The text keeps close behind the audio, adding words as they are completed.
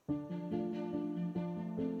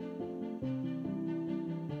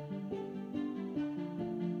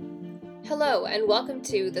Hello, and welcome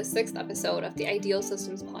to the sixth episode of the Ideal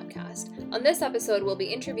Systems podcast. On this episode, we'll be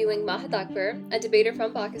interviewing Mahad Akbar, a debater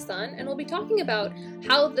from Pakistan, and we'll be talking about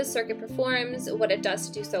how this circuit performs, what it does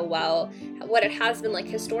to do so well, what it has been like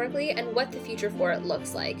historically, and what the future for it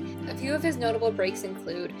looks like. A few of his notable breaks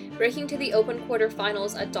include breaking to the Open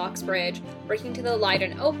quarterfinals at Docksbridge, breaking to the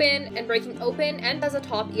Leiden Open, and breaking open and as a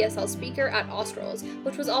top ESL speaker at Australs,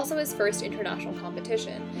 which was also his first international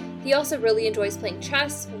competition. He also really enjoys playing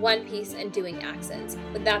chess, One Piece, and doing accents.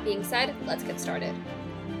 With that being said, let's get started.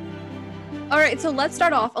 All right, so let's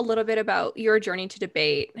start off a little bit about your journey to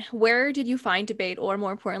debate. Where did you find debate, or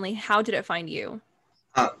more importantly, how did it find you?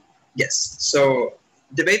 Yes, so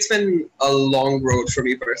debate's been a long road for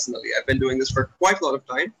me personally. I've been doing this for quite a lot of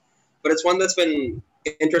time, but it's one that's been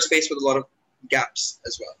interspaced with a lot of gaps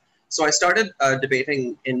as well. So I started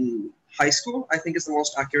debating in high school, I think is the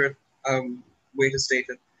most accurate way to state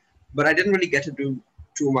it. But I didn't really get to do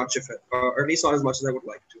too much of it, or at least not as much as I would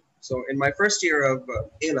like to. So in my first year of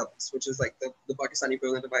A-levels, which is like the Pakistani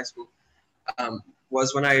equivalent of high school,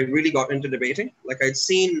 was when I really got into debating. Like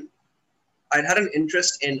I'd had an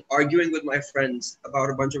interest in arguing with my friends about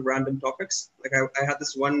a bunch of random topics. Like I had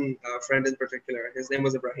this one friend in particular, his name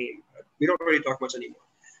was Ibrahim. We don't really talk much anymore.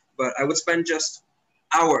 But I would spend just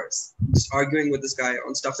hours just arguing with this guy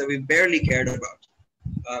on stuff that we barely cared about.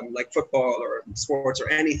 Like football or sports or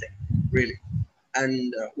anything, really.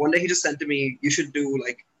 And one day he just said to me, "You should do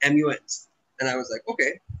like MUNs." And I was like,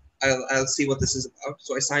 "Okay, I'll see what this is about."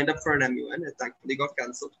 So I signed up for an MUN. It thankfully got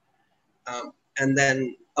cancelled. And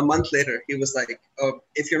then a month later, he was like, "Oh,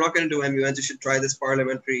 if you're not going to do MUNs, you should try this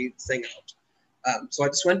parliamentary thing out." So I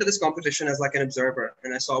just went to this competition as like an observer,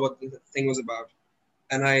 and I saw what the thing was about.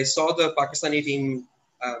 And I saw the Pakistani team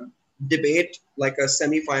debate like a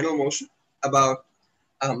semi-final motion about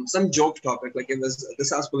some joke topic, like it was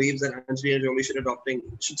this house believes that Angelina Jolie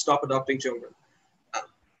should stop adopting children,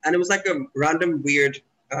 and it was like a random, weird,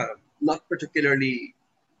 not particularly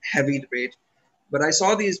heavy debate. But I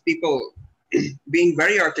saw these people being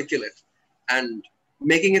very articulate and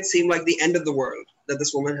making it seem like the end of the world that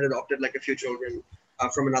this woman had adopted like a few children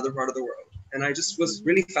from another part of the world, and I just was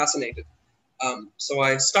really fascinated. So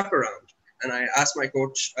I stuck around and I asked the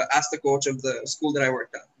coach of the school that I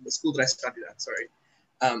worked at, the school that I studied at, sorry.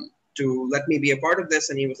 To let me be a part of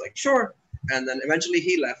this, and he was like, "Sure." And then eventually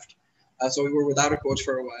he left, so we were without a coach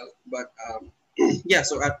for a while. But yeah,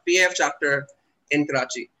 so at PAF chapter in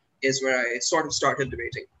Karachi is where I sort of started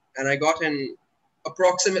debating, and I got in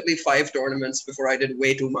approximately 5 tournaments before I did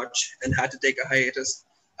way too much and had to take a hiatus,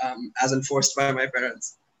 as enforced by my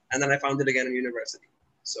parents. And then I found it again in university.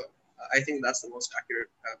 So I think that's the most accurate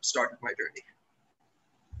start of my journey.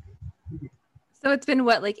 So it's been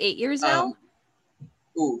what, like 8 years now?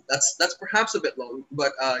 That's perhaps a bit long,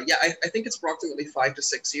 but yeah, I think it's approximately 5 to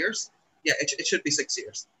 6 years. Yeah, it should be 6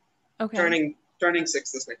 years. Okay. Turning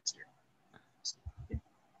 6 this next year. Yeah.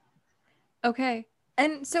 Okay.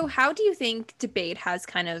 And so how do you think debate has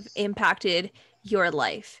kind of impacted your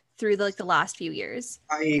life through the last few years?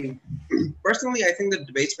 Personally, I think that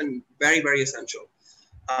debate's been very, very essential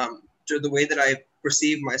to the way that I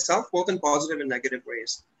perceive myself, both in positive and negative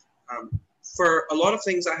ways. For a lot of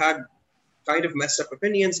things, I had kind of messed up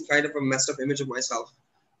opinions and kind of a messed up image of myself,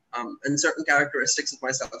 and certain characteristics of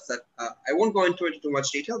myself that I won't go into too much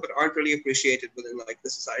detail, but aren't really appreciated within like the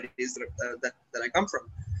societies that I come from.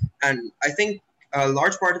 And I think a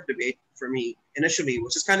large part of debate for me initially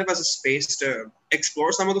was just kind of as a space to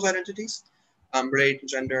explore some of those identities, relating to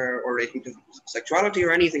gender or relating to sexuality or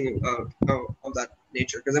anything of that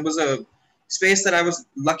nature, because it was a space that I was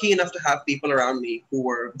lucky enough to have people around me who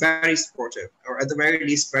were very supportive, or at the very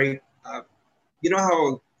least very you know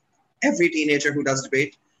how every teenager who does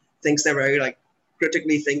debate thinks they're very like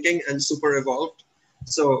critically thinking and super evolved.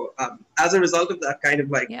 So as a result of that kind of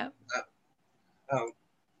like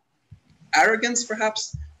arrogance,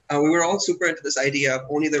 perhaps, we were all super into this idea of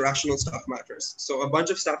only the rational stuff matters. So a bunch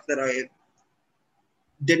of stuff that I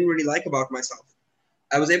didn't really like about myself,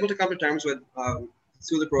 I was able to come to terms with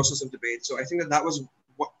through the process of debate. So I think that was,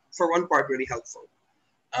 for one part, really helpful.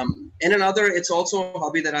 In another, it's also a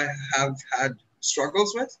hobby that I have had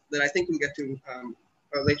struggles with that I think we'll get to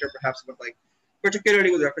later, perhaps, but like particularly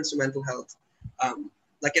with reference to mental health.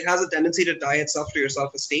 Like it has a tendency to tie itself to your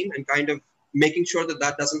self-esteem, and kind of making sure that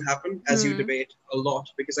that doesn't happen as you debate a lot,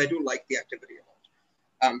 because I do like the activity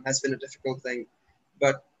a lot, has been a difficult thing.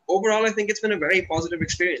 But overall, I think it's been a very positive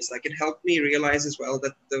experience. Like it helped me realize as well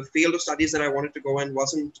that the field of studies that I wanted to go in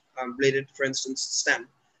wasn't related to, for instance, STEM,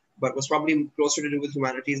 but was probably closer to do with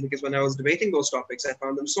humanities, because when I was debating those topics, I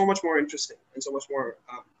found them so much more interesting and so much more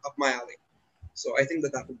up my alley. So I think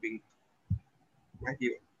that would be my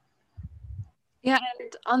view. Yeah,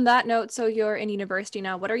 and on that note, so you're in university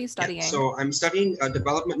now. What are you Yeah, studying? so I'm studying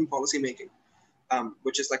development and policy making,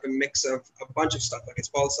 which is like a mix of a bunch of stuff. Like it's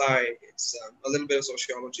pol sci, it's a little bit of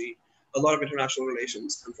sociology, a lot of international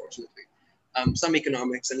relations, unfortunately, some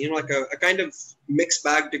economics, and like a kind of mixed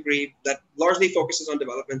bag degree that largely focuses on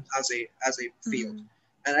development as a field. Mhm.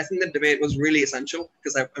 And I think that debate was really essential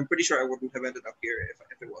because I'm pretty sure I wouldn't have ended up here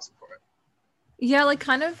if it wasn't for it. Yeah, like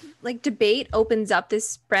kind of like debate opens up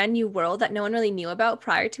this brand new world that no one really knew about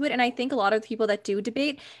prior to it. And I think a lot of people that do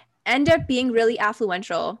debate end up being really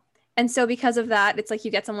affluential. And so because of that, it's like you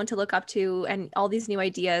get someone to look up to and all these new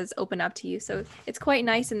ideas open up to you. So it's quite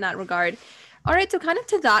nice in that regard. All right, so kind of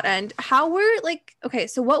to that end, how were like, okay,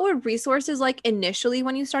 so what were resources like initially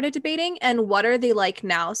when you started debating and what are they like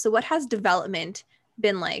now? So what has development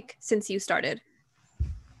been like since you started?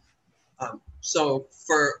 So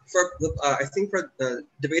I think for the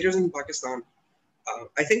debaters in Pakistan,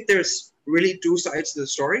 I think there's really two sides to the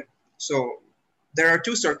story. So there are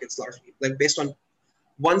two circuits largely, like based on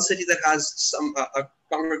one city that has a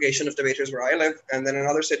congregation of debaters where I live, and then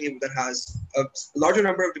another city that has a larger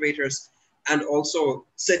number of debaters, and also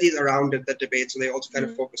cities around it that debate. So they also kind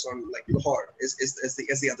of Mhm. focus on like Lahore is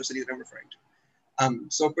the other city that I'm referring to.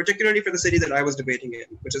 So particularly for the city that I was debating in,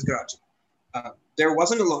 which is Karachi, there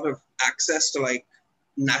wasn't a lot of access to like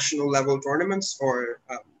national level tournaments or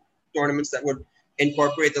tournaments that would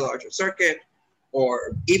incorporate the larger circuit,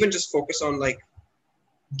 or even just focus on like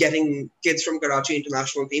getting kids from Karachi into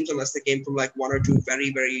national teams unless they came from like one or two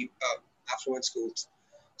very affluent schools.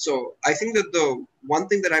 So I think that the one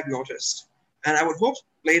thing that I've noticed, and I would hope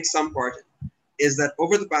played some part in, is that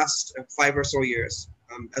over the past 5 or so years,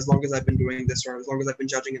 as long as I've been doing this or as long as I've been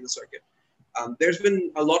judging in the circuit, there's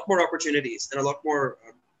been a lot more opportunities and a lot more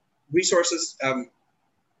resources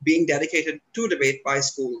being dedicated to debate by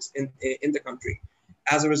schools in the country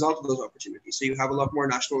as a result of those opportunities. So you have a lot more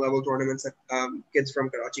national level tournaments that kids from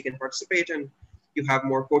Karachi can participate in. You have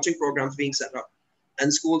more coaching programs being set up,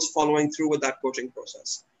 and schools following through with that coaching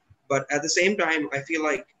process. But at the same time, I feel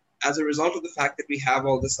like as a result of the fact that we have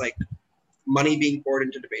all this like money being poured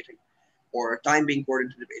into debating or time being poured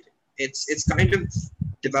into debating, it's kind of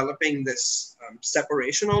developing this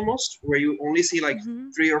separation almost where you only see like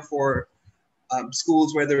Mhm. 3 or 4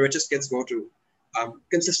 schools where the richest kids go to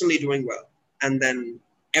consistently doing well, and then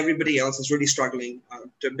everybody else is really struggling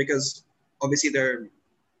because obviously their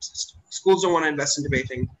schools don't want to invest in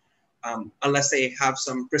debating unless they have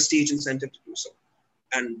some prestige incentive to do so,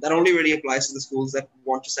 and that only really applies to the schools that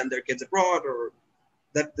want to send their kids abroad, or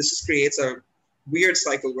that this just creates a weird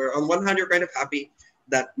cycle where on one hand you're kind of happy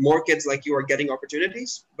that more kids like you are getting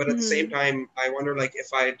opportunities, but at the same Mhm. time I wonder like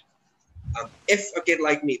if a kid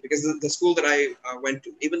like me, because the school that I went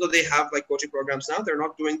to, even though they have like coaching programs now, they're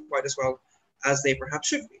not doing quite as well as they perhaps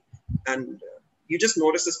should be. And you just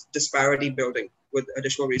notice this disparity building with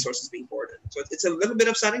additional resources being poured in. So it's a little bit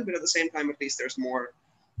upsetting, but at the same time, at least there's more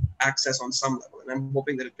access on some level. And I'm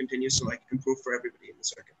hoping that it continues to like improve for everybody in the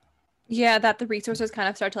circuit. Yeah, that the resources kind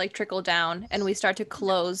of start to like trickle down and we start to Yeah.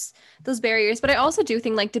 close those barriers. But I also do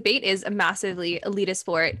think like debate is a massively elitist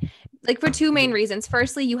sport, like for two main Mm-hmm. reasons.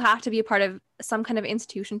 Firstly, you have to be a part of some kind of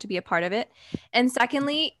institution to be a part of it. And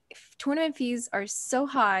secondly, tournament fees are so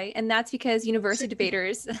high, and that's because university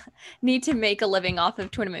debaters need to make a living off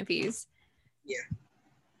of tournament fees. Yeah.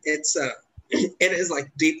 It's it is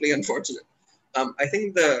like deeply unfortunate. I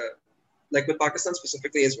think the like with Pakistan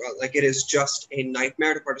specifically as well, like it is just a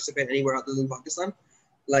nightmare to participate anywhere other than Pakistan.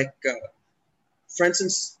 Like for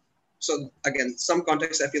instance, so again, some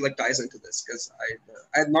context I feel like ties into this because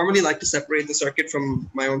I normally like to separate the circuit from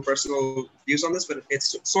my own personal views on this, but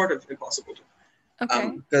it's sort of impossible to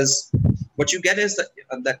Okay. because what you get is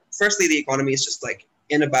that firstly the economy is just like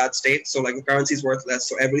in a bad state, so like the currency is worth less,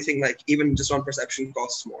 so everything like even just on perception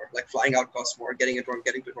costs more, like flying out costs more, getting to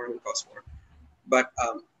tournament costs more. But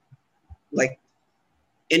like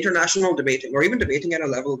international debating or even debating at a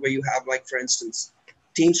level where you have like for instance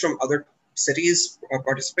teams from other cities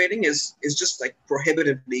participating is just like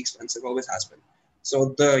prohibitively expensive, always has been.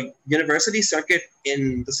 So the university circuit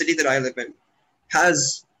in the city that I live in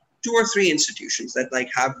has 2 or 3 institutions that like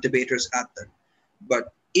have debaters at them,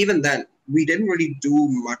 but even then we didn't really do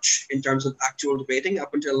much in terms of actual debating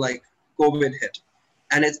up until like COVID hit.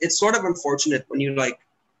 And it's sort of unfortunate when you like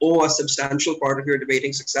owe a substantial part of your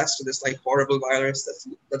debating success to this like horrible virus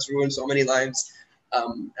that's ruined so many lives,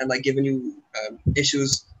 and like given you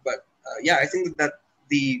issues. But yeah, I think that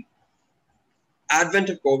the advent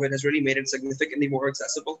of COVID has really made it significantly more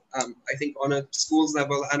accessible. I think on a schools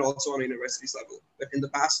level and also on a universities level. But in the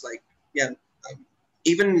past, like yeah,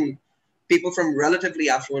 even people from relatively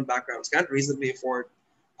affluent backgrounds can't reasonably afford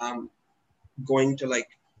um, going to like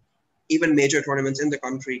even major tournaments in the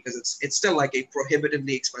country, because it's still like a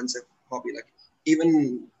prohibitively expensive hobby. Like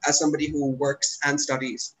even as somebody who works and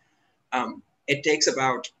studies, it takes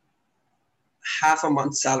about half a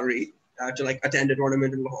month's salary to like attend a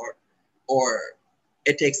tournament in Lahore, or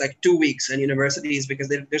it takes like 2 weeks in universities, because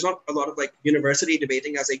there's not a lot of like university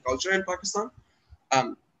debating as a culture in Pakistan.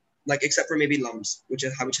 Like except for maybe LUMS, which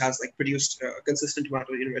has like produced a consistent amount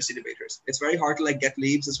of university debaters. It's very hard to like get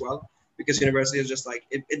leaves as well, because university is just like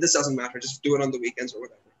this doesn't matter, just do it on the weekends or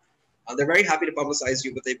whatever. They're very happy to publicize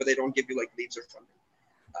you, but they don't give you like leaves or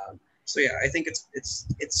funding. So yeah, I think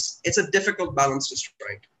it's a difficult balance to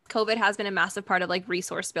strike. COVID has been a massive part of like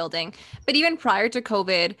resource building, but even prior to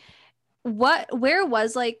COVID, where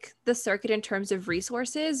was like the circuit in terms of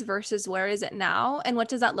resources versus where is it now, and what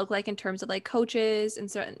does that look like in terms of like coaches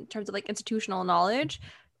and in terms of like institutional knowledge,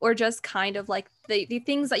 or just kind of like the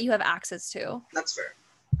things that you have access to? That's fair.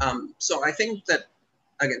 So I think that,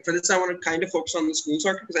 again, for this I want to kind of focus on the school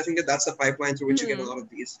circuit, because I think that that's the pipeline through which you get a lot of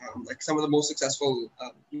these like some of the most successful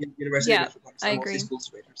university school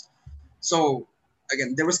debaters. So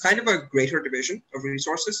again, there was kind of a greater division of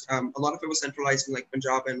resources. A lot of it was centralized in like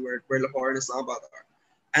Punjab and where Lahore and Islamabad are.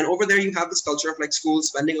 And over there, you have this culture of like schools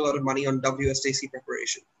spending a lot of money on WSDC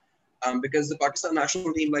preparation, because the Pakistan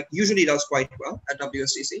national team like usually does quite well at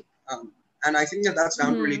WSDC. And I think that that's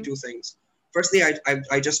down to really two things. Firstly,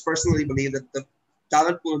 I just personally believe that the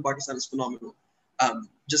talent pool in Pakistan is phenomenal.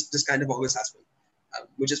 Just kind of always has been,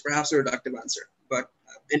 which is perhaps a reductive answer. But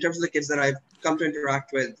in terms of the kids that I've come to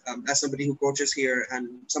interact with as somebody who coaches here and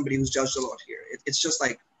somebody who's judged a lot here, it's just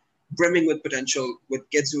like brimming with potential with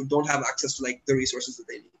kids who don't have access to like the resources that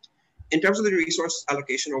they need. In terms of the resource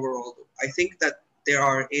allocation overall, I think that there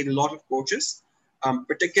are a lot of coaches,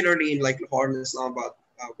 particularly in like Lahore and Islamabad,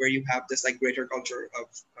 where you have this like greater culture of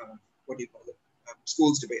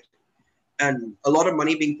schools debating, and a lot of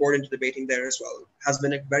money being poured into debating there as well has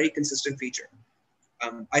been a very consistent feature.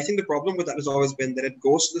 I think the problem with that has always been that it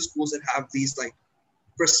goes to the schools that have these like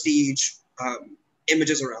prestige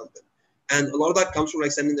images around them. And a lot of that comes from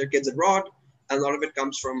like sending their kids abroad. And a lot of it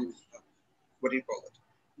comes from,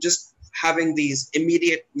 just having these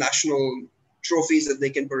immediate national trophies that they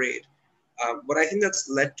can parade. What I think that's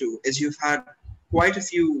led to is you've had quite a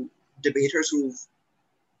few debaters who've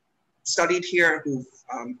studied here, who've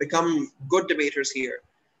become good debaters here.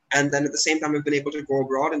 And then at the same time, have been able to go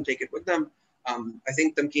abroad and take it with them. I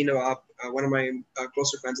think Tamkeen Nawab, one of my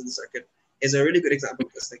closer friends in the circuit, is a really good example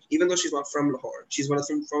of this. Like, even though she's not from Lahore, she's from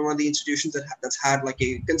one of the institutions that's had like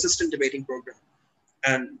a consistent debating program,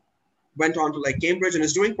 and went on to like Cambridge and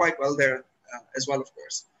is doing quite well there as well, of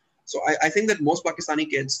course. So I think that most Pakistani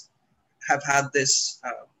kids have had this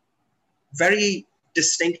very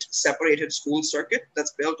distinct, separated school circuit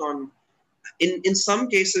that's built on, in some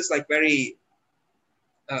cases, like very.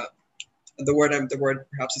 The word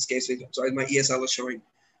perhaps escapes me. Sorry, my ESL is showing,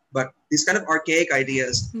 but these kind of archaic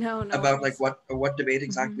ideas about like what debate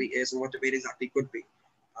exactly is and what debate exactly could be.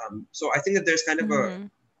 So I think that there's kind of a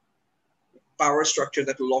power structure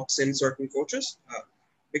that locks in certain coaches,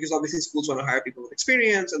 because obviously schools want to hire people with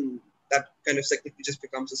experience, and that kind of cyclically just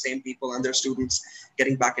becomes the same people and their students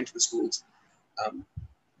getting back into the schools.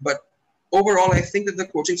 But overall, I think that the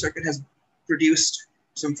coaching circuit has produced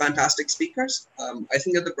some fantastic speakers. I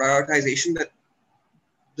think that the prioritization that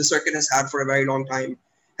the circuit has had for a very long time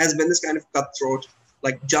has been this kind of cutthroat,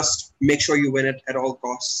 like just make sure you win it at all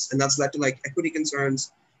costs. And that's led to like equity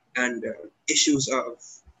concerns and issues of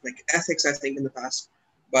like ethics, I think, in the past.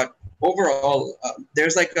 But overall,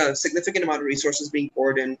 there's like a significant amount of resources being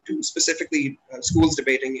poured into specifically schools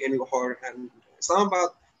debating in Lahore and Islamabad.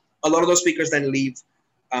 A lot of those speakers then leave.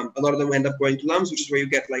 A lot of them end up going to LUMS, which is where you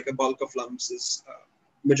get like a bulk of LUMS'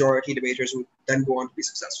 majority debaters who then go on to be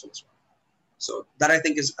successful as well. So that I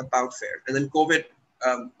think is about fair. And then COVID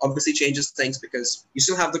obviously changes things, because you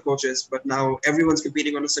still have the coaches, but now everyone's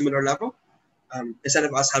competing on a similar level, instead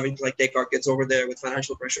of us having to like take our kids over there with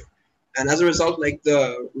financial pressure. And as a result, like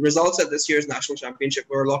the results at this year's national championship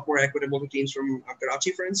were a lot more equitable to teams from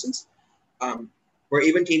Karachi, for instance, where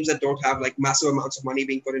even teams that don't have like massive amounts of money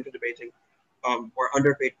being put into debating or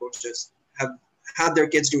underpaid coaches have had their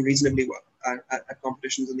kids do reasonably well at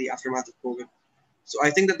competitions in the aftermath of COVID. So I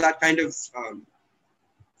think that kind of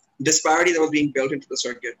disparity that was being built into the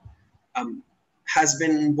circuit has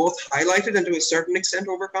been both highlighted and to a certain extent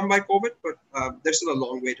overcome by COVID, but there's still a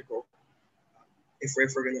long way to go if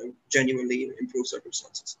we're going to genuinely improve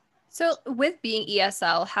circumstances. So with being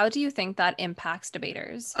ESL, how do you think that impacts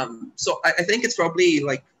debaters? So I think it's probably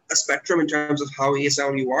like a spectrum in terms of how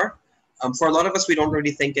ESL you are. For a lot of us, we don't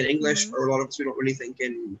really think in English, or a lot of us, we don't really think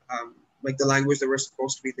in like the language that we're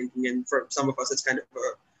supposed to be thinking in. For some of us, it's kind of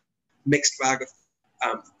a mixed bag of.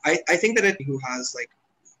 I think that it who has like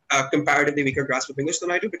a comparatively weaker grasp of English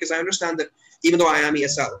than I do, because I understand that even though I am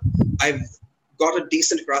ESL, I've got a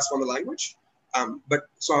decent grasp on the language. But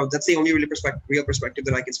so that's the only real perspective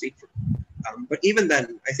that I can speak from. But even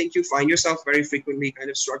then, I think you find yourself very frequently kind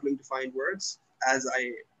of struggling to find words, as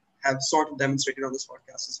I have sort of demonstrated on this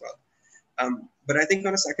podcast as well. But I think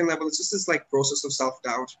on a second level, it's just this like process of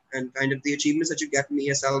self-doubt and kind of the achievements that you get in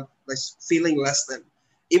ESL, like feeling less than.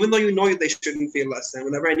 Even though you know they shouldn't feel less than,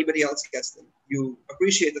 whenever anybody else gets them, you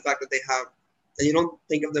appreciate the fact that they have, and you don't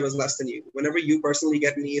think of them as less than you. Whenever you personally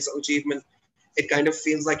get an ESL achievement, it kind of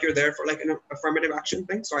feels like you're there for like an affirmative action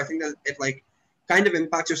thing. So I think that it like kind of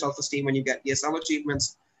impacts your self-esteem when you get ESL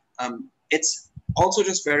achievements. It's also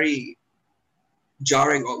just very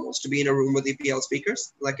jarring almost to be in a room with EPL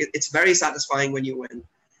speakers. Like it's very satisfying when you win.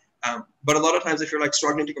 But a lot of times if you're like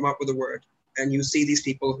struggling to come up with a word and you see these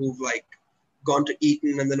people who've like gone to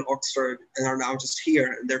Eton and then Oxford and are now just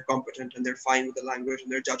here and they're competent and they're fine with the language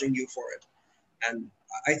and they're judging you for it. And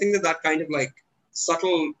I think that kind of like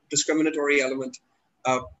subtle discriminatory element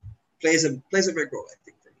plays a big role, I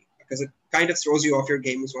think, for me, because it kind of throws you off your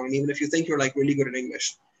game as well. And even if you think you're like really good at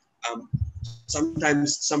English,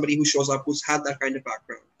 sometimes somebody who shows up who's had that kind of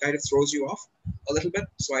background kind of throws you off a little bit.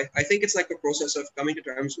 So I think it's like a process of coming to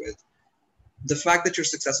terms with the fact that your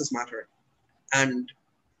successes matter, and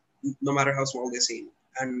no matter how small they seem,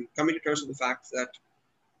 and coming to terms with the fact that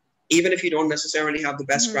even if you don't necessarily have the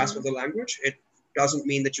best grasp of the language, it doesn't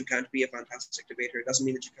mean that you can't be a fantastic debater. It doesn't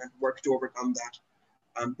mean that you can't work to overcome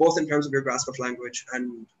that, both in terms of your grasp of language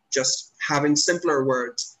and just having simpler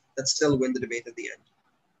words that still win the debate at the end.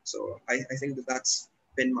 So I think that's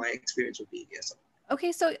been my experience with being ESL.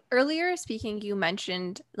 Okay, so earlier speaking, you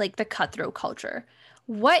mentioned like the cutthroat culture.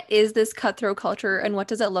 What is this cutthroat culture and what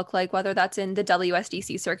does it look like, whether that's in the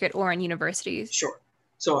WSDC circuit or in universities? Sure.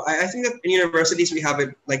 So I think that in universities, we have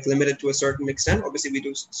it like limited to a certain extent. Obviously, we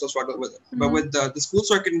do still struggle with it. But with the school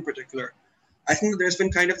circuit in particular, I think that there's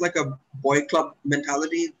been kind of like a boy club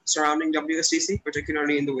mentality surrounding WSDC,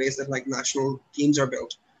 particularly in the ways that like national teams are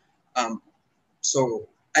built. So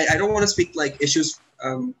I don't want to speak like issues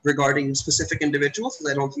regarding specific individuals,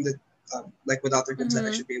 because I don't think that like without their consent,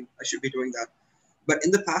 I should be doing that. But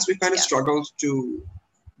in the past, we've kind of struggled to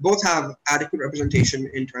both have adequate representation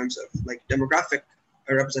in terms of like demographic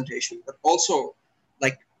representation, but also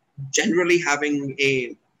like generally having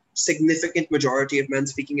a significant majority of men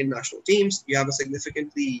speaking in national teams. You have a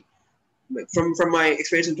significantly, from my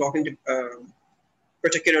experience in talking to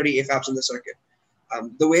particularly AFABs in the circuit,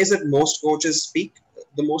 the ways that most coaches speak,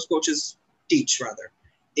 the most coaches teach rather,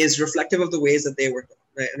 is reflective of the ways that they were taught.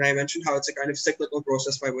 Right? And I mentioned how it's a kind of cyclical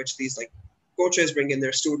process by which these like coaches bring in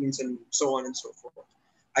their students and so on and so forth.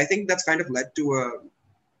 I think that's kind of led to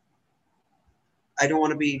I don't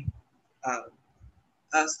want to be,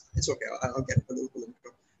 it's okay, I'll get a little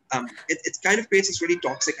political. It kind of creates this really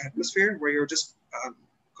toxic atmosphere where you're just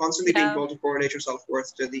constantly being told to correlate your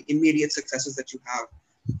self-worth to the immediate successes that you have,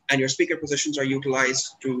 and your speaker positions are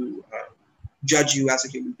utilized to judge you as a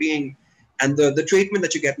human being, and the treatment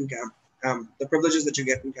that you get in camp, the privileges that you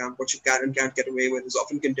get in camp, what you can and can't get away with is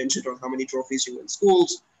often contingent on how many trophies you win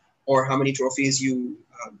schools or how many trophies you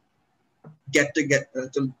get to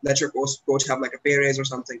let your coach have like a pay raise or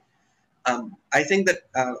something. I think that,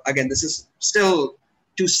 again, this is still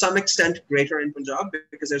to some extent greater in Punjab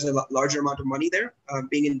because there's a larger amount of money there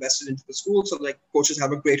being invested into the school. So like coaches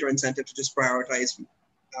have a greater incentive to just prioritize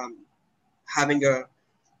having the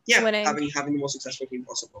most successful team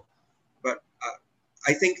possible. But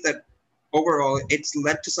I think that overall it's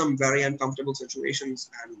led to some very uncomfortable situations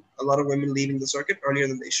and a lot of women leaving the circuit earlier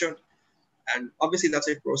than they should. And obviously that's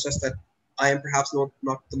a process that I am perhaps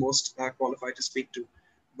not the most qualified to speak to,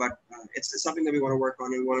 but it's something that we want to work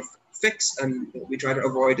on and we want to fix, and we try to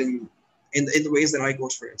avoid in the ways that I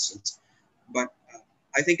coach, for instance. But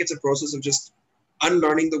I think it's a process of just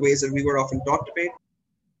unlearning the ways that we were often taught to debate.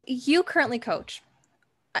 You currently coach.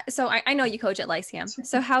 So I know you coach at Lyceum.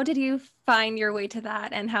 So how did you find your way to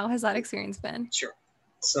that, and how has that experience been? Sure.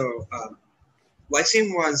 So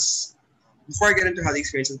Lyceum was, before I get into how the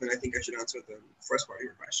experience has been, I think I should answer the first part of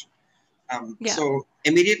your question. So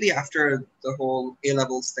immediately after the whole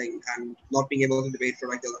A-levels thing and not being able to debate for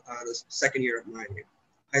like the second year of my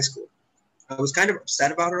high school, I was kind of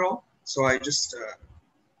upset about it all. So I just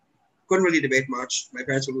couldn't really debate much. My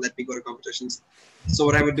parents wouldn't let me go to competitions. So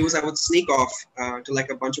what I would do is I would sneak off to like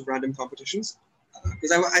a bunch of random competitions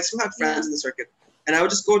because I still had friends in the circuit, and I would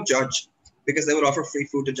just go judge because they would offer free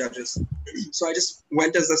food to judges. So I just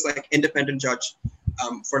went as this like independent judge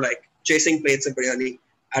for like chasing plates of biryani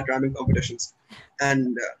at random competitions.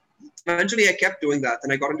 And eventually I kept doing that.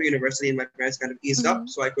 And I got into university and my parents kind of eased up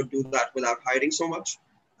so I could do that without hiding so much.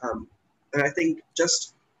 And I think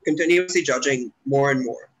just continuously judging more and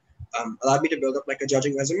more allowed me to build up like a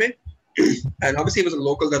judging resume. And obviously it was a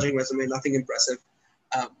local judging resume, nothing impressive.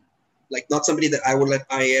 Um, like not somebody that I would let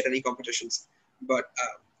IA at any competitions. But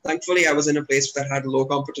thankfully I was in a place that had low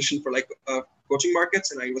competition for like coaching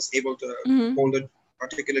markets, and I was able to hold an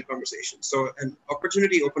articulate conversation. So an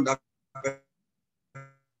opportunity opened up,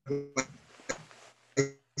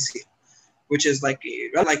 which is like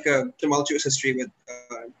a tumultuous history with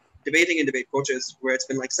debating and debate coaches, where it's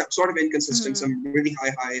been like some sort of inconsistent, some really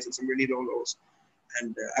high highs and some really low lows.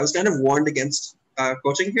 And I was kind of warned against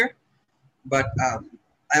coaching here, but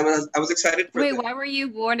I was excited for. Wait, why were you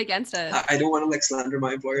warned against it? I don't want to like slander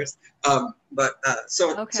my employers,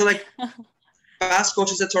 so like past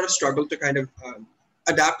coaches had sort of struggled to kind of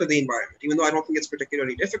adapt to the environment, even though I don't think it's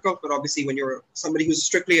particularly difficult. But obviously, when you're somebody who's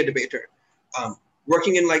strictly a debater,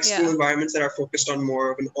 working in like school environments that are focused on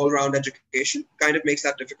more of an all-round education kind of makes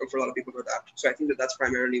that difficult for a lot of people to adapt. So I think that that's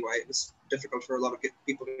primarily why it was difficult for a lot of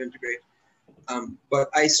people to integrate. But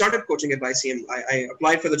I started coaching at Lyceum. I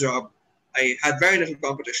applied for the job. I had very little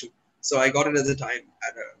competition, so I got it at the time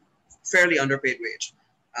at a fairly underpaid wage.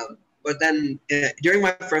 But then during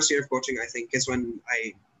my first year of coaching, I think is when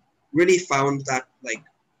I really found that like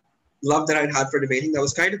love that I'd had for debating that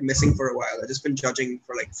was kind of missing for a while. I'd just been judging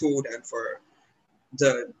for like food and for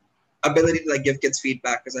the ability to like give kids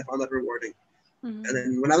feedback, because I found that rewarding. And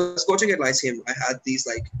then when I was coaching at Lyceum, I had these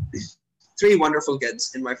like 3 wonderful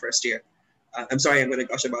kids in my first year. I'm sorry, I'm going to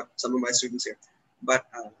gush about some of my students here, but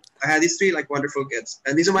I had these 3 like wonderful kids,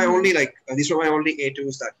 and these are my only these were my only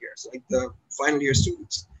A2s that year. So like the final year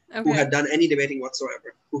students who had done any debating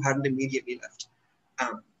whatsoever, who hadn't immediately left.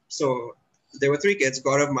 So there were 3 kids,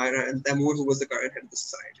 Gaurav, Myra, and Tamur, who was the current head of the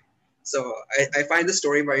society. So I find the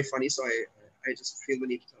story very funny, so I just feel the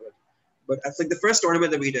need to tell it. But I think the first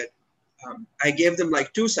tournament that we did, I gave them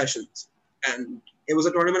like 2 sessions, and it was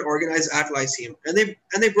a tournament organized at Lyceum, and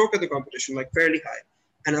they broke at the competition like fairly high.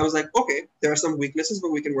 And I was like, okay, there are some weaknesses,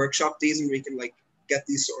 but we can workshop these and we can like get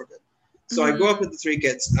these sorted. So I go up with the 3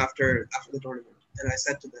 kids after the tournament, and I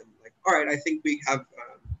said to them like, all right, I think we have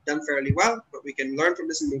done fairly well, but we can learn from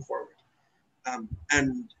this and move forward.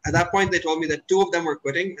 And at that point, they told me that 2 of them were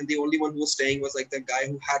quitting, and the only one who was staying was like the guy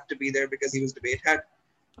who had to be there because he was debate head.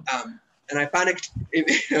 And I panicked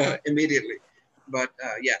immediately. But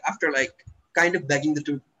after like kind of begging the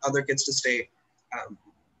 2 other kids to stay,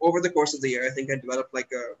 over the course of the year, I think I developed like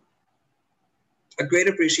a great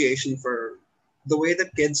appreciation for the way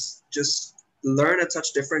that kids just learn at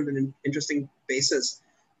such different and interesting paces.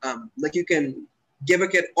 Like you can give a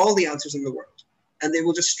kid all the answers in the world, and they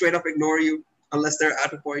will just straight up ignore you unless they're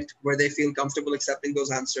at a point where they feel comfortable accepting those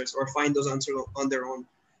answers or find those answers on their own.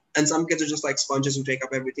 And some kids are just like sponges who take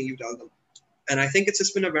up everything you tell them. And I think it's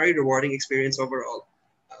just been a very rewarding experience overall.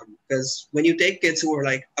 Because when you take kids who are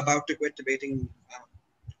like about to quit debating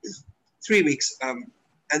 3 weeks,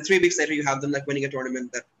 and 3 weeks later you have them like winning a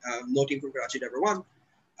tournament that no team from Karachi had ever won,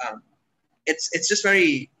 it's just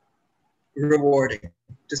very rewarding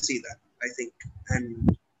to see that, I think.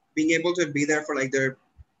 And being able to be there for like their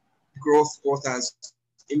growth both as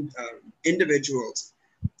individuals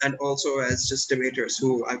and also as just debaters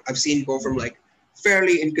who I've seen go from like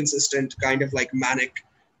fairly inconsistent, kind of like manic,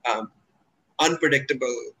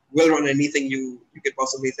 unpredictable, will run anything you could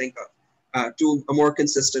possibly think of, to a more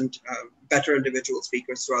consistent, better individual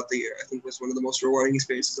speakers throughout the year. I think was one of the most rewarding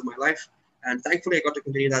experiences of my life. And thankfully I got to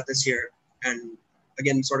continue that this year. And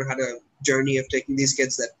again, sort of had a journey of taking these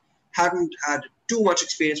kids that hadn't had too much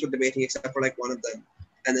experience with debating except for like one of them,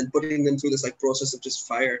 and then putting them through this like process of just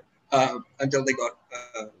fire until they got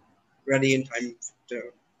ready in time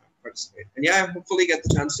to participate. And I hopefully get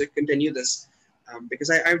the chance to continue this because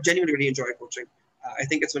I genuinely really enjoy coaching. I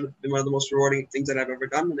think it's been one of the most rewarding things that I've ever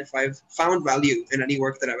done. And if I've found value in any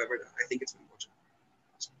work that I've ever done, I think it's been coaching.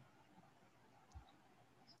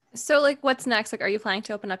 So like what's next? Like, are you planning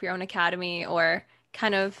to open up your own academy or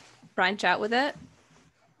kind of branch out with it?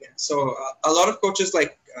 Yeah. So a lot of coaches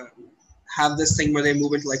like have this thing where they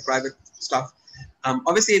move into like private stuff.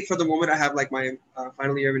 Obviously, for the moment, I have like my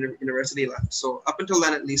final year of university left. So up until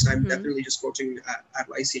then, at least, I'm definitely just coaching at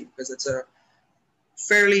Lyceum because it's a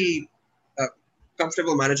fairly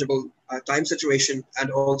comfortable, manageable time situation.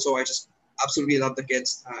 And also, I just absolutely love the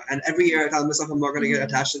kids. And every year, I tell myself I'm not going to get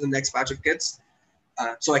attached to the next batch of kids.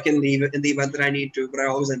 So I can leave in the event that I need to, but I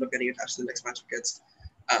always end up getting attached to the next batch of kids.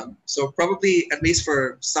 So probably, at least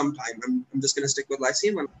for some time, I'm just going to stick with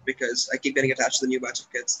Lyceum because I keep getting attached to the new batch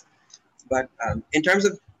of kids. But in terms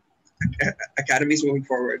of academies moving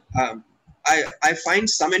forward. I find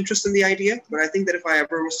some interest in the idea, but I think that if I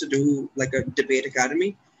ever was to do like a debate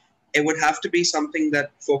academy, it would have to be something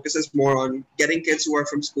that focuses more on getting kids who are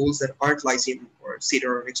from schools that aren't Lyceum or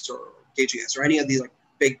Cedar or Hicks or KGS or any of these like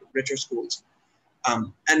big, richer schools,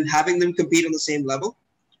 and having them compete on the same level.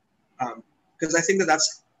 Because I think that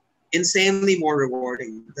that's insanely more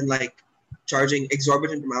rewarding than like charging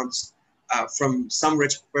exorbitant amounts from some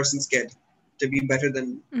rich person's kid to be better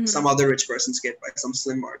than some other rich person's kid by some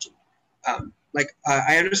slim margin.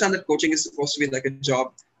 I understand that coaching is supposed to be like a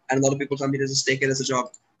job, and a lot of people tell me to just take it as a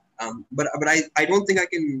job. But I don't think I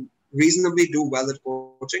can reasonably do well at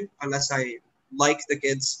coaching unless I like the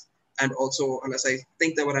kids and also unless I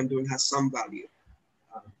think that what I'm doing has some value.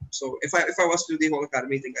 So if I was to do the whole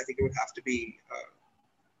academy thing, I think it would have to be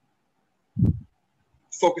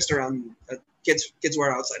focused around kids who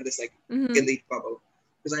are outside this like elite bubble,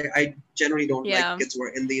 because I generally don't like kids who are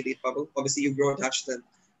in the elite bubble. Obviously, you grow attached to them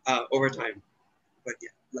over time, but yeah,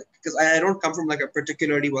 like because I don't come from like a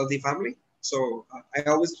particularly wealthy family, so I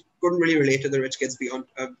always couldn't really relate to the rich kids beyond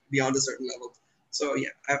a certain level. So yeah,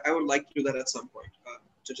 I would like to do that at some point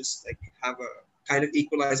to just like have a kind of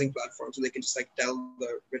equalizing platform so they can just like tell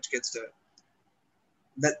the rich kids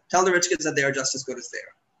that they are just as good as they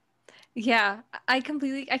are. Yeah, I can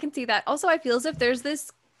see that. Also, I feel as if there's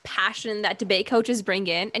this passion that debate coaches bring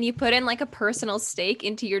in, and you put in like a personal stake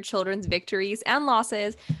into your children's victories and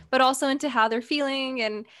losses, but also into how they're feeling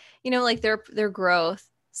and, like their growth.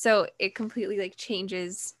 So it completely like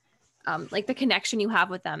changes like the connection you have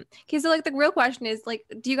with them. Okay, so like the real question is like,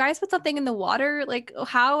 do you guys put something in the water? Like,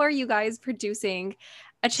 how are you guys producing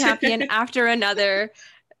a champion after another?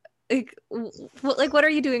 Like, what are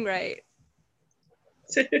you doing right?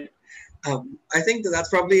 I think that's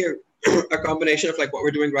probably a combination of like what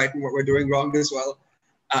we're doing right and what we're doing wrong as well.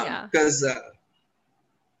 Because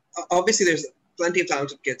obviously there's plenty of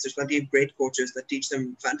talented kids. There's plenty of great coaches that teach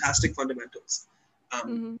them fantastic fundamentals.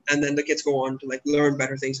 And then the kids go on to like learn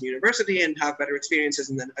better things in university and have better experiences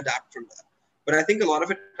and then adapt from that. But I think a lot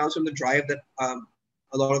of it comes from the drive that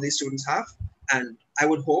a lot of these students have. And I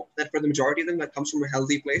would hope that for the majority of them, that comes from a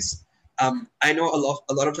healthy place. I know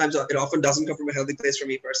a lot of times it often doesn't come from a healthy place for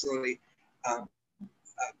me personally.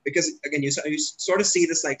 Because again, you sort of see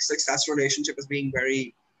this like success relationship as being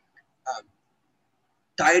very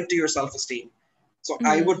tied to your self-esteem. So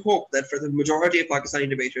I would hope that for the majority of Pakistani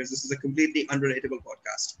debaters, this is a completely unrelatable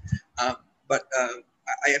podcast. But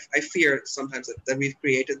I fear sometimes that we've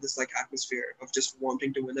created this like atmosphere of just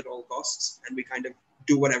wanting to win at all costs, and we kind of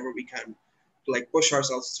do whatever we can to like push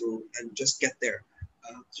ourselves through and just get there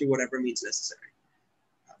through whatever means necessary.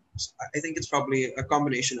 So I think it's probably a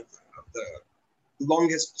combination of the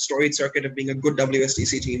longest storied circuit of being a good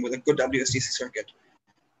WSDC team with a good WSDC circuit,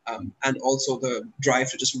 and also the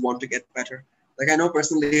drive to just want to get better. Like I know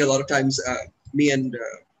personally, a lot of times, me and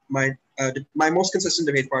my most consistent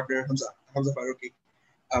debate partner, Hamza Faruqi,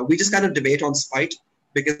 we just kind of debate on spite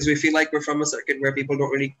because we feel like we're from a circuit where people don't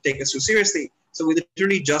really take us too seriously. So we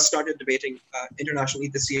literally just started debating internationally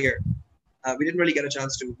this year. We didn't really get a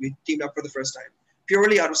chance to. We teamed up for the first time,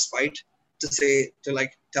 purely out of spite to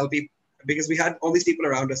tell people, because we had all these people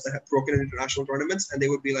around us that had broken in international tournaments, and they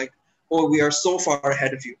would be like, "Oh, we are so far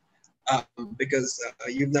ahead of you." Because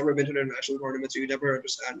you've never been to international tournaments, you'll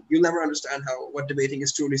never understand what debating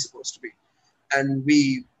is truly supposed to be. And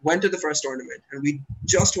we went to the first tournament, and we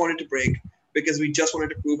just wanted to break because we just wanted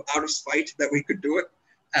to prove out of spite that we could do it.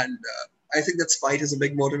 And I think that spite is a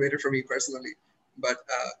big motivator for me personally. But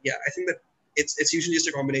I think that it's usually just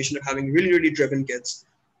a combination of having really, really driven kids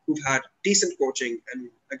who've had decent coaching and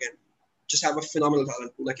again just have a phenomenal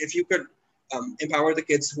talent pool. Like if you could empower the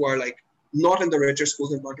kids who are like not in the richer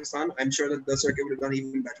schools in Pakistan, I'm sure that the circuit would have done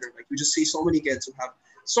even better. Like we just see so many kids who have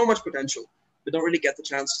so much potential, but don't really get the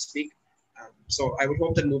chance to speak. So I would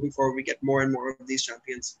hope that moving forward, we get more and more of these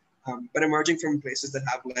champions, but emerging from places that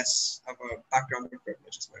have less of a background of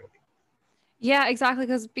privilege is my opinion. Yeah, exactly.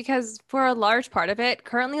 Because for a large part of it,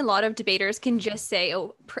 currently a lot of debaters can just say,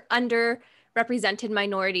 oh, underrepresented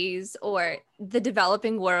minorities or the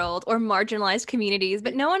developing world or marginalized communities,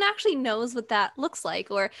 but no one actually knows what that looks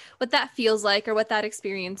like or what that feels like or what that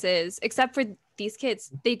experience is, except for these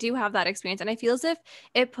kids. They do have that experience. And I feel as if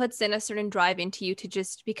it puts in a certain drive into you to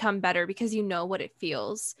just become better because you know what it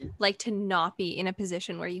feels like to not be in a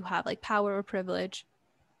position where you have like power or privilege.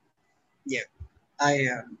 Yeah. I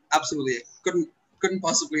absolutely couldn't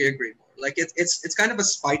possibly agree more. Like it's kind of a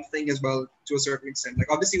spite thing as well to a certain extent.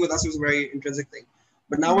 Like obviously with us it was a very intrinsic thing,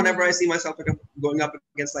 but now whenever I see myself going up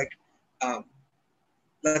against like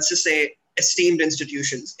let's just say esteemed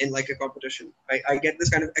institutions in like a competition, I get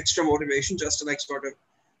this kind of extra motivation just to like sort of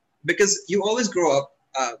because you always grow up,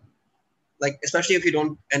 like especially if you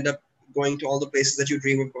don't end up going to all the places that you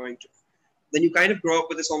dream of going to, then you kind of grow up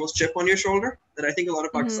with this almost chip on your shoulder. And I think a lot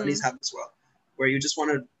of Pakistanis have as well, where you just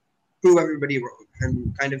want to prove everybody wrong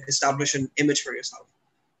and kind of establish an image for yourself.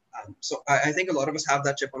 So I think a lot of us have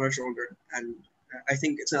that chip on our shoulder, and I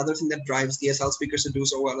think it's another thing that drives ESL speakers to do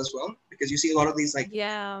so well as well, because you see a lot of these like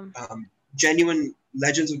genuine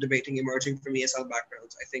legends of debating emerging from ESL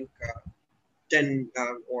backgrounds. I think 10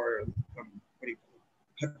 or what do you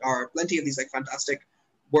call it? Are plenty of these like fantastic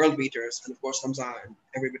world beaters, and of course Hamza and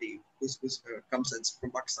everybody who's comes in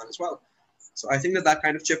from Pakistan as well. So I think that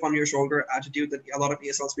kind of chip on your shoulder attitude that a lot of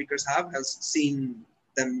ESL speakers have has seen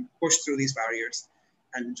them push through these barriers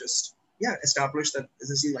and just establish that this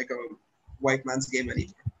isn't like a white man's game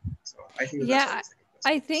anymore. So I think that's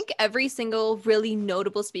I think every single really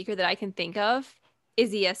notable speaker that I can think of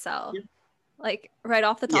is ESL. Yeah. Like right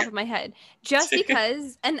off the top of my head, just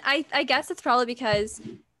because, and I guess it's probably because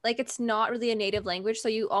like it's not really a native language, so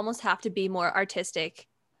you almost have to be more artistic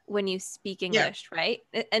when you speak English, right?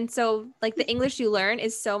 And so like the English you learn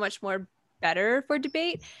is so much more better for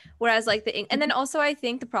debate, whereas like and then also I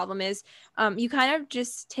think the problem is you kind of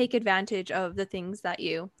just take advantage of the things that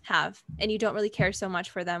you have and you don't really care so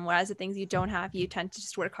much for them, whereas the things you don't have you tend to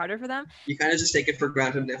just work harder for them. You kind of just take it for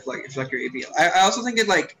granted if your APL. I also think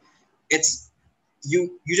it's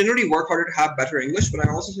you generally work harder to have better English, but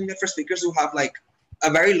I also think that for speakers who have like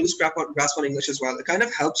a very loose grasp on English as well, it kind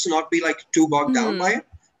of helps to not be like too bogged down by it,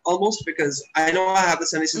 almost, because I know I have the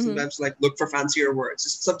tendency sometimes to like look for fancier words,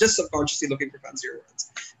 just subconsciously looking for fancier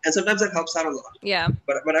words, and sometimes that helps out a lot. Yeah.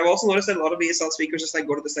 But I've also noticed that a lot of ESL speakers just like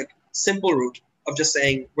go to this like simple route of just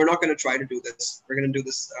saying we're not going to try to do this, we're going to do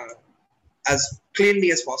this as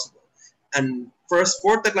cleanly as possible. And for a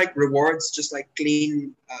sport that like rewards just like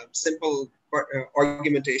clean, simple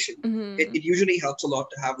argumentation, it usually helps a lot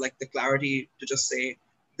to have like the clarity to just say,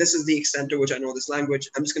 this is the extent to which I know this language.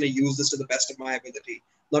 I'm just going to use this to the best of my ability,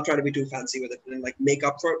 not try to be too fancy with it and like make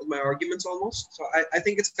up for it with my arguments almost. So I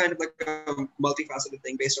think it's kind of like a multifaceted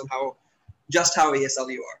thing based on how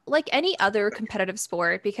ESL you are. Like any other competitive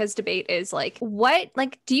sport, because debate is like,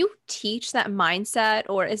 do you teach that mindset,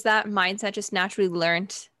 or is that mindset just naturally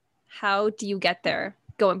learned? How do you get there?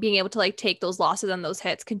 Being able to like take those losses and those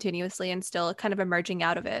hits continuously and still kind of emerging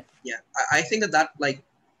out of it. Yeah, I think that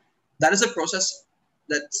is a process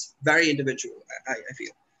that's very individual. I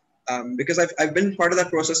feel because I've been part of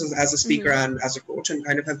that process as a speaker and as a coach, and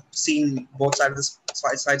kind of have seen both sides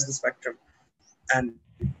of the spectrum. And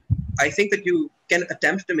I think that you can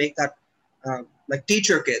attempt to make that like teach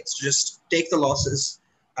your kids to just take the losses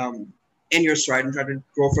in your stride and try to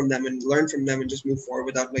grow from them and learn from them and just move forward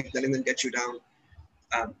without like letting them get you down.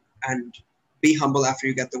 And be humble after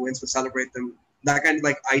you get the wins, but celebrate them. That kind of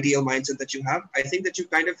like ideal mindset that you have. I think that you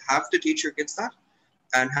kind of have to teach your kids that,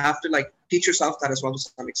 and have to like teach yourself that as well to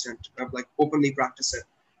some extent. Like openly practice it.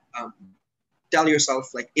 Tell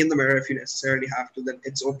yourself like in the mirror if you necessarily have to, that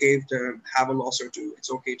it's okay to have a loss or two.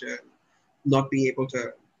 It's okay to not be able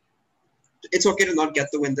to. It's okay to not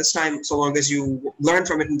get the win this time, so long as you learn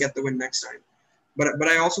from it and get the win next time. But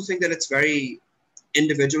I also think that it's very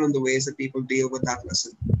individual in the ways that people deal with that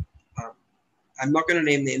lesson. I'm not going to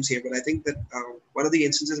name names here, but I think that one of the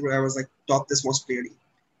instances where I was like taught this most clearly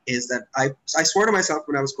is that I swore to myself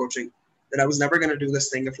when I was coaching that I was never going to do this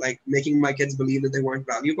thing of like making my kids believe that they weren't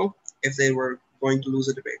valuable if they were going to lose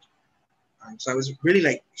a debate. So I was really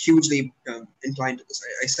like hugely inclined to this.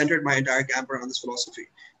 I centered my entire camp around this philosophy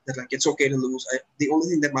that like it's okay to lose. The only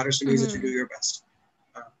thing that matters to me is that you do your best.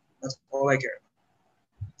 That's all I care about.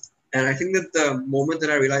 And I think that the moment that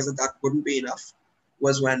I realized that wouldn't be enough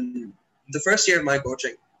was when the first year of my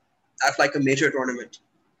coaching at like a major tournament,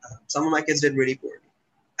 some of my kids did really poorly.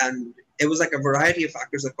 And it was like a variety of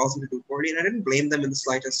factors that caused them to do poorly. And I didn't blame them in the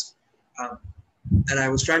slightest. And I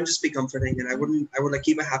was trying to just be comforting, and I would like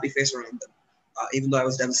keep a happy face around them, even though I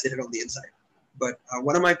was devastated on the inside. But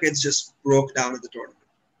one of my kids just broke down at the tournament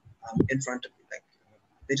in front of me. Like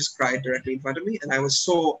they just cried directly in front of me. And I was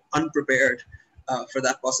so unprepared for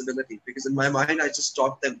that possibility, because in my mind I just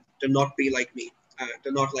taught them to not be like me,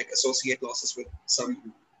 to not like associate losses with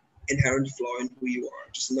some inherent flaw in who you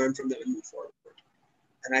are. Just learn from them and move forward.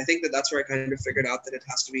 And I think that that's where I kind of figured out that it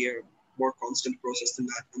has to be a more constant process than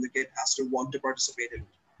that, and the kid has to want to participate in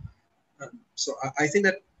it. So I think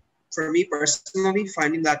that for me personally,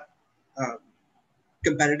 finding that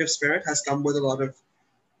competitive spirit has come with a lot of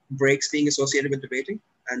breaks being associated with debating,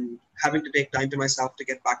 and having to take time to myself to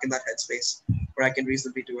get back in that headspace where I can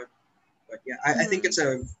reasonably do it. But yeah, I think it's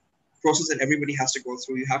a process that everybody has to go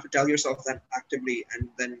through. You have to tell yourself that actively, and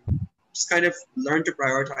then just kind of learn to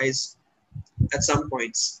prioritize at some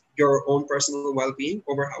points your own personal well-being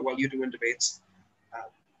over how well you do in debates. Uh,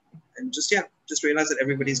 and just realize that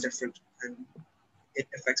everybody's different and it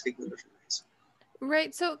affects people in different ways.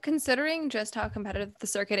 Right. So considering just how competitive the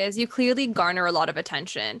circuit is, you clearly garner a lot of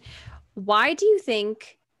attention. Why do you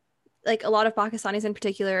think, like, a lot of Pakistanis in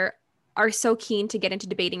particular are so keen to get into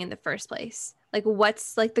debating in the first place? Like,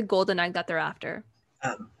 what's like the golden egg that they're after?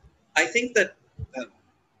 I think that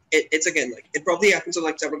it's again, like, it probably happens on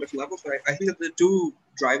like several different levels, but I think that the two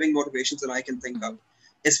driving motivations that I can think of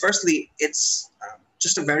is, firstly, it's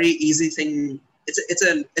just a very easy thing.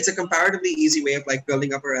 It's a comparatively easy way of like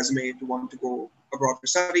building up a resume to want to go abroad for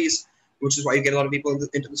studies, which is why you get a lot of people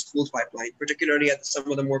into the schools pipeline, particularly at some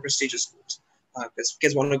of the more prestigious schools, because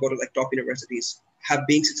kids want to go to like top universities. Have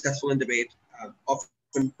being successful in debate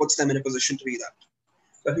often puts them in a position to be that.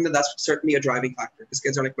 So I think that that's certainly a driving factor, because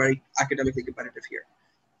kids are like very academically competitive here.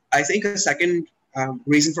 I think a second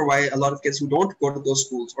reason for why a lot of kids who don't go to those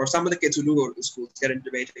schools, or some of the kids who do go to the schools, get into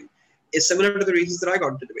debating, is similar to the reasons that I got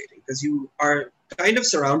into debating, because you are kind of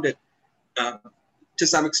surrounded to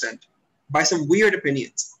some extent by some weird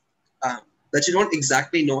opinions that you don't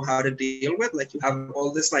exactly know how to deal with. Like, you have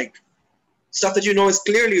all this like stuff that you know is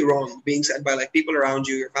clearly wrong being said by like people around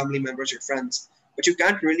you, your family members, your friends, but you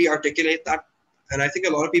can't really articulate that. And I think a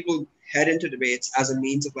lot of people head into debates as a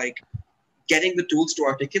means of like getting the tools to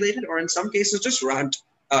articulate it, or in some cases just rant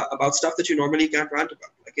about stuff that you normally can't rant about.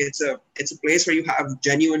 Like, it's a place where you have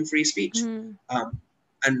genuine free speech,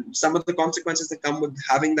 and some of the consequences that come with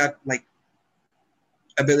having that like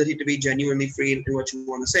ability to be genuinely free in what you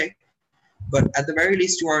want to say. But at the very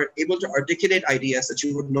least, you are able to articulate ideas that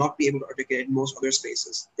you would not be able to articulate in most other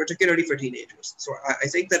spaces, particularly for teenagers. So I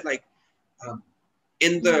think that like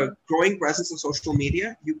in the growing presence of social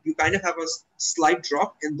media, you kind of have a slight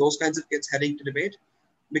drop in those kinds of kids heading to debate,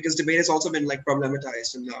 because debate has also been like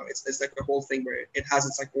problematized, and now it's like a whole thing where it has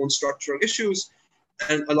its like own structural issues.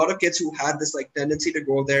 And a lot of kids who had this like tendency to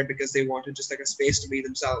go there because they wanted just like a space to be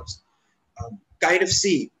themselves, kind of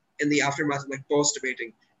see in the aftermath of like post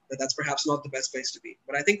debating that that's perhaps not the best place to be.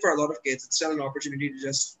 But I think for a lot of kids, it's still an opportunity to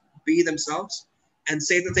just be themselves and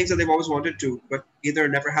say the things that they've always wanted to, but either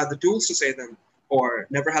never had the tools to say them or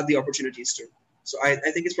never had the opportunities to. So I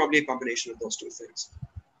think it's probably a combination of those two things.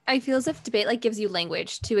 I feel as if debate like gives you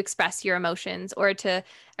language to express your emotions or to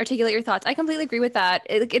articulate your thoughts. I completely agree with that.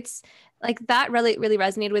 It's like that really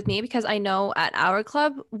resonated with me, because I know at our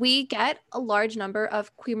club we get a large number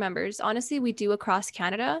of queer members. Honestly, we do across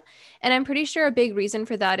Canada, and I'm pretty sure a big reason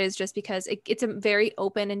for that is just because it's a very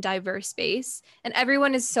open and diverse space, and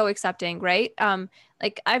everyone is so accepting, right?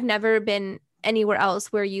 Like, I've never been anywhere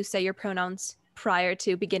else where you say your pronouns prior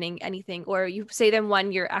to beginning anything, or you say them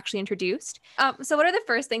when you're actually introduced. So what are the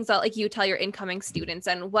first things that like you tell your incoming students,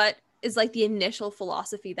 and what is like the initial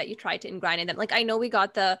philosophy that you try to ingrain in them? Like, I know we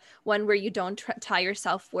got the one where you don't tie your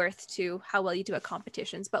self-worth to how well you do at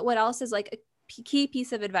competitions, but what else is like a key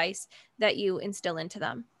piece of advice that you instill into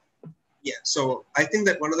them? Yeah, so I think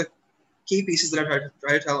that one of the key pieces that I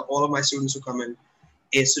try to tell all of my students who come in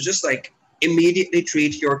is to just like immediately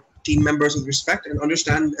treat your team members with respect, and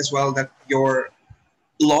understand as well that your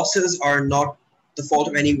losses are not the fault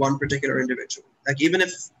of any one particular individual. Like, even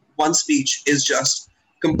if one speech is just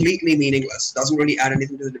completely meaningless, doesn't really add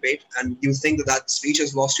anything to the debate, and you think that that speech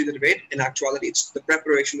has lost you the debate, in actuality, it's the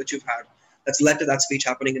preparation that you've had that's led to that speech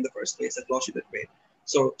happening in the first place that lost you the debate.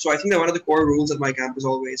 So I think that one of the core rules at my camp is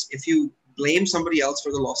always, if you blame somebody else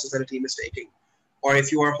for the losses that a team is taking, or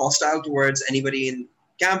if you are hostile towards anybody in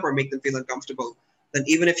camp or make them feel uncomfortable, then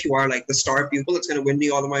even if you are like the star pupil that's going to win me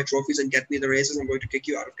all of my trophies and get me the raises, I'm going to kick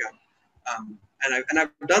you out of camp.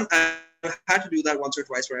 I've had to do that once or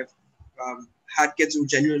twice, where I've had kids who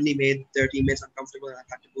genuinely made their teammates uncomfortable, and I've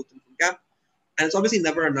had to boot them from camp. And it's obviously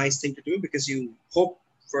never a nice thing to do, because you hope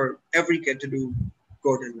for every kid to do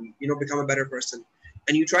good and become a better person,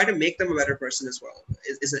 and you try to make them a better person as well.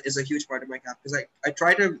 Is a huge part of my camp, because I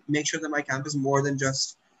try to make sure that my camp is more than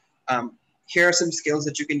just here are some skills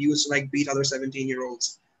that you can use to like beat other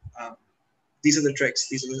 17-year-olds. These are the tricks.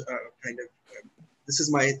 These are the this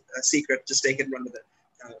is my secret. Just take it and run with it.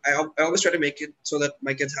 I always try to make it so that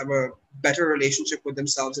my kids have a better relationship with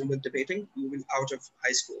themselves and with debating moving out of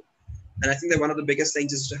high school. And I think that one of the biggest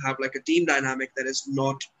things is to have like a team dynamic that is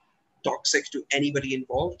not toxic to anybody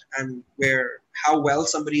involved, and where how well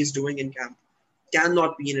somebody is doing in camp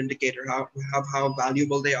cannot be an indicator of how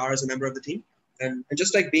valuable they are as a member of the team. And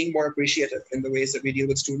just like being more appreciative in the ways that we deal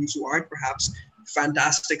with students who aren't perhaps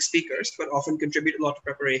fantastic speakers, but often contribute a lot to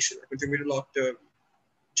preparation, or contribute a lot to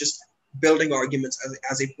just building arguments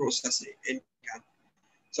as a process in camp.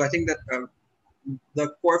 So I think that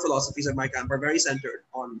the core philosophies of my camp are very centered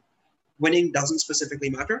on winning doesn't specifically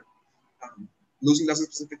matter. Losing doesn't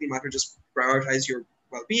specifically matter. Just prioritize your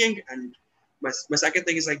well-being. And my second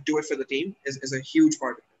thing is like do it for the team is a huge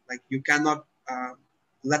part of it. Like you cannot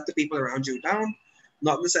let the people around you down.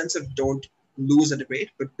 Not in the sense of don't lose a debate,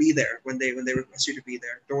 but be there when they request you to be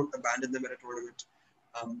there. Don't abandon them at a tournament,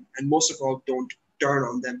 and most of all, don't turn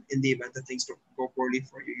on them in the event that things don't go poorly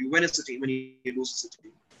for you. You win as a team, and you lose as a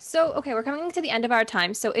team. So, okay, we're coming to the end of our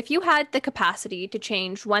time. So if you had the capacity to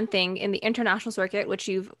change one thing in the international circuit, which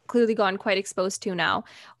you've clearly gone quite exposed to now,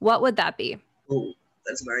 what would that be? Oh,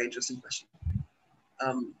 that's a very interesting question.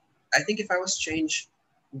 I think if I was to change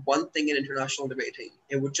one thing in international debating,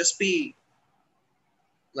 it would just be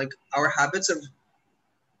like our habits of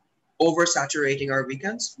oversaturating our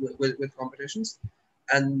weekends with competitions.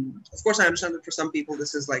 And of course, I understand that for some people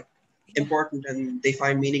this is like important and they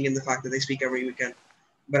find meaning in the fact that they speak every weekend.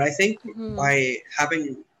 But I think by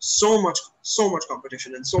having so much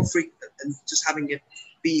competition and so frequent and just having it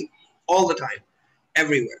be all the time,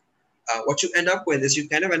 everywhere, what you end up with is you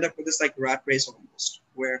kind of end up with this like rat race almost,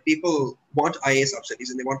 where people want IA subsidies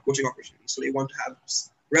and they want coaching opportunities. So they want to have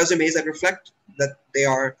resumes that reflect that they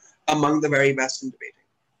are among the very best in debating.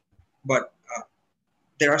 But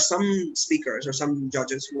there are some speakers or some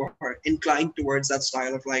judges who are inclined towards that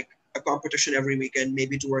style of like a competition every weekend,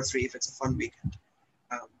 maybe 2 or 3 if it's a fun weekend.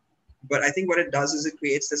 But I think what it does is it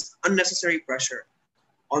creates this unnecessary pressure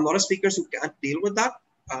on a lot of speakers who can't deal with that.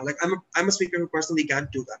 Like I'm a speaker who personally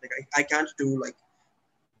can't do that. Like I can't do like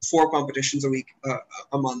 4 competitions a week,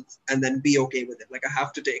 a month, and then be okay with it. Like I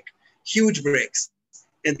have to take huge breaks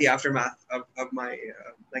in the aftermath of my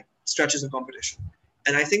like stretches of competition.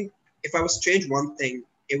 And I think if I was to change one thing,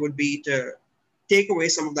 it would be to take away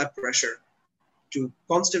some of that pressure to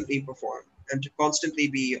constantly perform and to constantly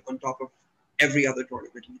be on top of every other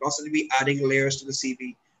tournament and constantly be adding layers to the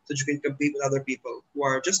CV so that you can compete with other people who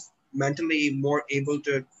are just mentally more able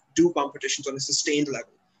to do competitions on a sustained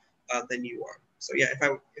level than you are. So yeah,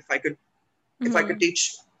 if I could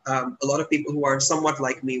teach a lot of people who are somewhat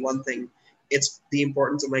like me one thing, it's the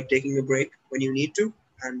importance of like taking a break when you need to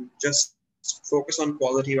and just focus on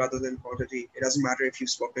quality rather than quantity. It doesn't matter if you've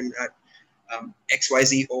spoken at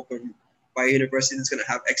XYZ Open by a university that's going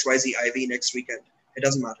to have XYZ IV next weekend. It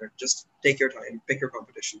doesn't matter. Just take your time, pick your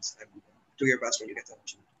competitions, and do your best when you get the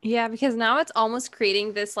opportunity. Yeah, because now it's almost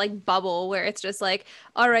creating this like bubble where it's just like,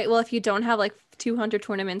 all right, well, if you don't have like 200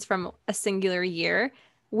 tournaments from a singular year,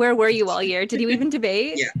 where were you all year? Did you even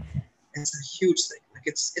debate? Yeah, it's a huge thing. Like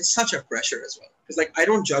it's such a pressure as well. Because like I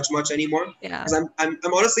don't judge much anymore. Yeah. Because I'm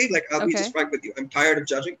honestly like I'll be just frank with you. I'm tired of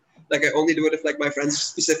judging. Like I only do it if like my friends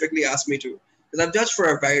specifically ask me to. Because I've judged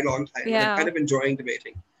for a very long time. Yeah. I'm kind of enjoying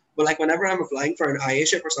debating. But like whenever I'm applying for an IA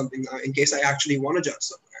ship or something, in case I actually want to judge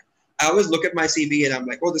somewhere, I always look at my CV and I'm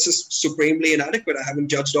like, oh, this is supremely inadequate. I haven't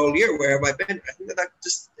judged all year. Where have I been? I think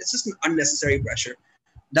it's just an unnecessary pressure.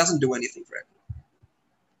 It doesn't do anything for everyone.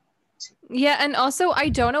 Yeah, and also I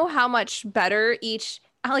don't know how much better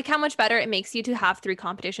it makes you to have 3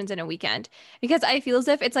 competitions in a weekend, because I feel as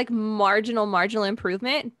if it's like marginal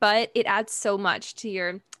improvement, but it adds so much to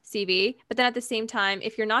your CV. But then at the same time,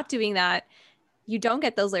 if you're not doing that, you don't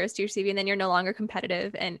get those layers to your CV, and then you're no longer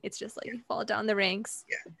competitive, and it's just like you fall down the ranks.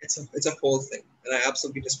 Yeah, it's a whole thing, and I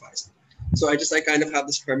absolutely despise it. So I kind of have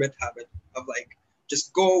this hermit habit of like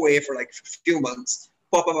just go away for like a few months,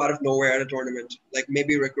 pop up out of nowhere at a tournament, like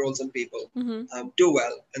maybe rickroll some people, do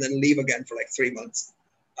well, and then leave again for like 3 months,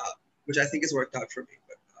 which I think has worked out for me.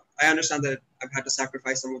 But I understand that I've had to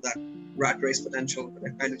sacrifice some of that rat race potential, but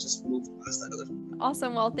I kind of just moved past that other.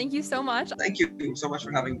 Awesome. Well, thank you so much. Thank you so much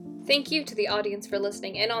for having me. Thank you to the audience for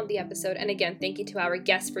listening in on the episode. And again, thank you to our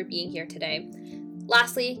guests for being here today.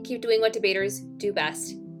 Lastly, keep doing what debaters do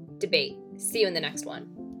best. Debate. See you in the next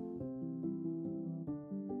one.